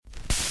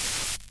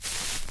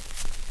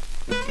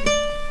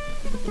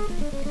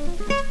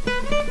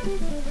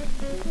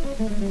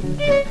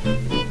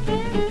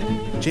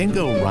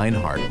Django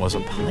Reinhardt was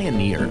a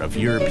pioneer of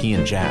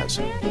European jazz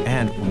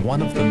and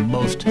one of the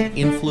most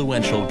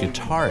influential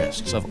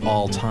guitarists of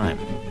all time.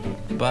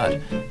 But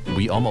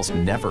we almost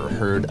never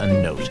heard a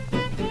note.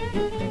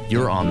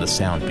 You're on the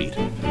Sound Beat.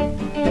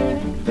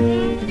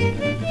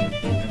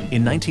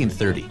 In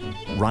 1930,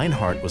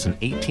 Reinhardt was an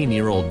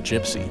 18-year-old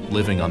gypsy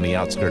living on the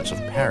outskirts of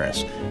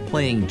Paris,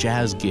 playing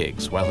jazz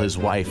gigs while his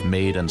wife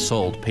made and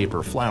sold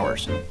paper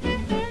flowers.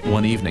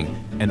 One evening,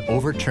 an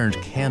overturned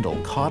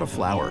candle caught a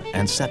flower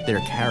and set their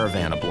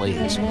caravan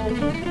ablaze.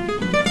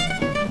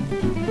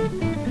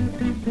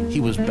 He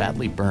was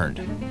badly burned,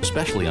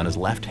 especially on his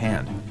left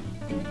hand.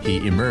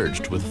 He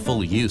emerged with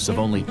full use of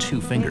only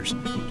 2 fingers.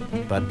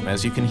 But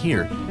as you can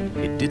hear,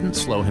 it didn't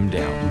slow him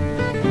down.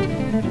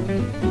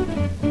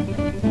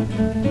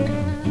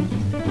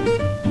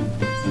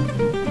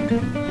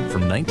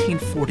 From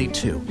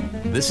 1942,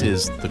 this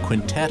is the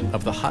Quintet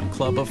of the Hot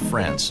Club of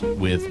France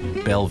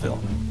with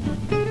Belleville.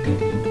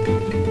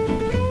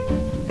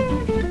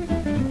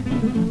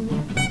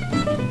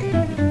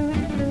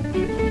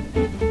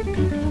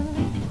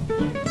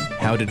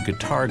 How did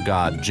guitar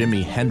god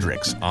Jimi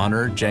Hendrix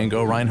honor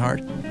Django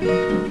Reinhardt?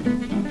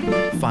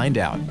 Find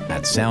out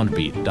at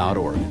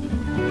soundbeat.org.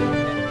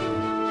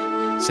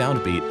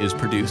 Soundbeat is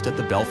produced at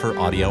the Belfer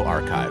Audio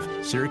Archive,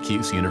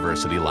 Syracuse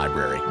University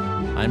Library.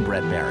 I'm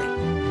Brett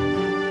Barry.